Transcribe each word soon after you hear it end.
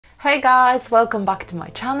Hey guys, welcome back to my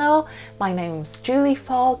channel. My name is Julie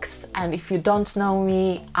Fox, and if you don't know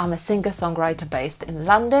me, I'm a singer-songwriter based in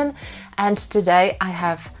London, and today I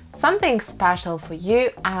have something special for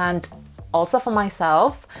you and also for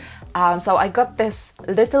myself. So I got this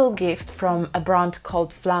little gift from a brand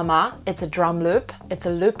called Flamma. It's a drum loop, it's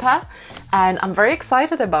a looper, and I'm very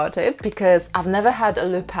excited about it because I've never had a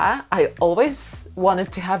looper. I always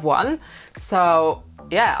wanted to have one, so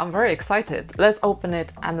yeah, I'm very excited. Let's open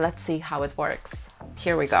it and let's see how it works.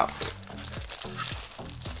 Here we go.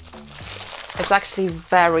 It's actually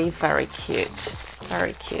very cute.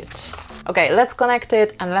 Very cute. Okay, let's connect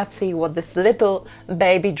it and let's see what this little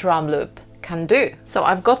baby drum loop can do. So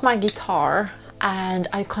I've got my guitar and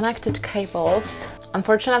I connected cables.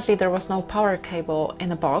 Unfortunately, there was no power cable in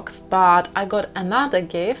the box, but I got another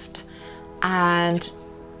gift and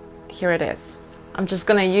here it is. I'm just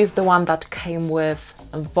gonna use the one that came with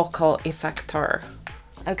a vocal effector.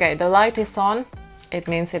 Okay, the light is on. It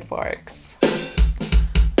means it works.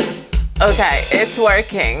 Okay, it's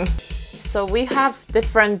working. So we have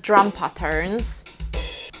different drum patterns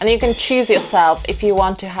and you can choose yourself if you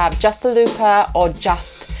want to have just a looper or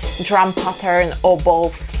just drum pattern or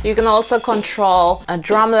both. You can also control a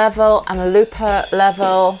drum level and a looper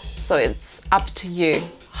level, so it's up to you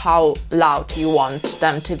how loud you want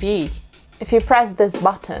them to be. If you press this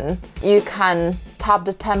button, you can tap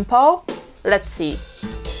the tempo. Let's see.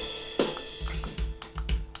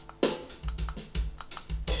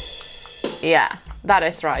 Yeah, that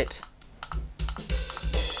is right.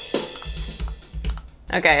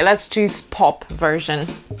 Okay, let's choose pop version.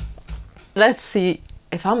 Let's see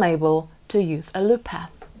if I'm able to use a looper.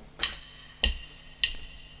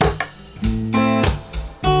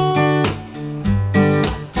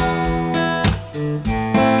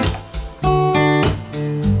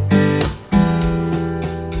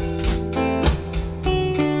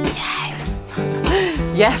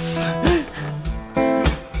 Yes!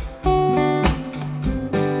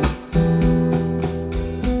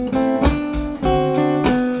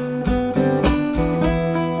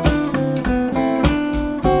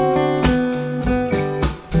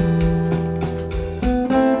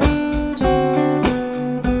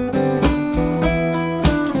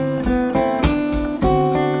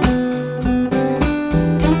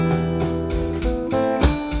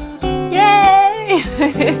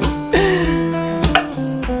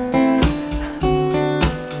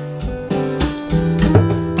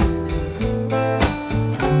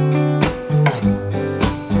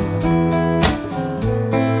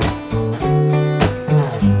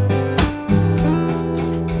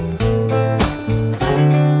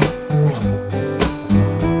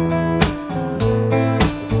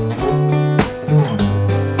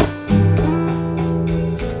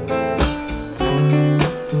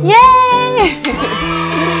 Yay!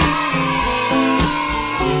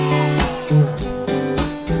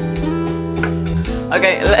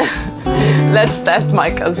 Okay, let's test my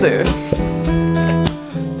kazoo.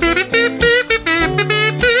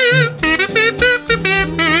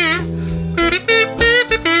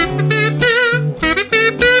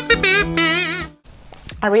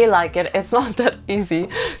 I really like it. It's not that easy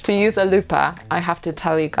to use a looper, I have to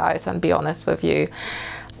tell you guys and be honest with you.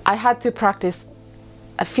 I had to practice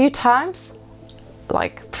a few times,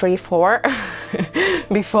 like 3-4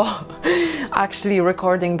 before actually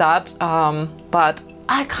recording that, but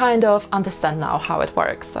I kind of understand now how it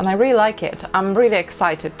works and I really like it. I'm really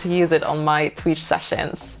excited to use it on my Twitch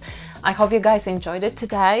sessions. I hope you guys enjoyed it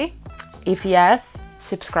today. If yes,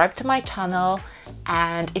 subscribe to my channel,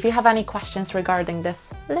 and if you have any questions regarding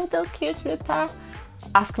this little cute looper,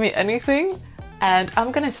 ask me anything and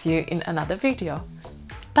I'm gonna see you in another video.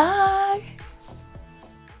 Bye!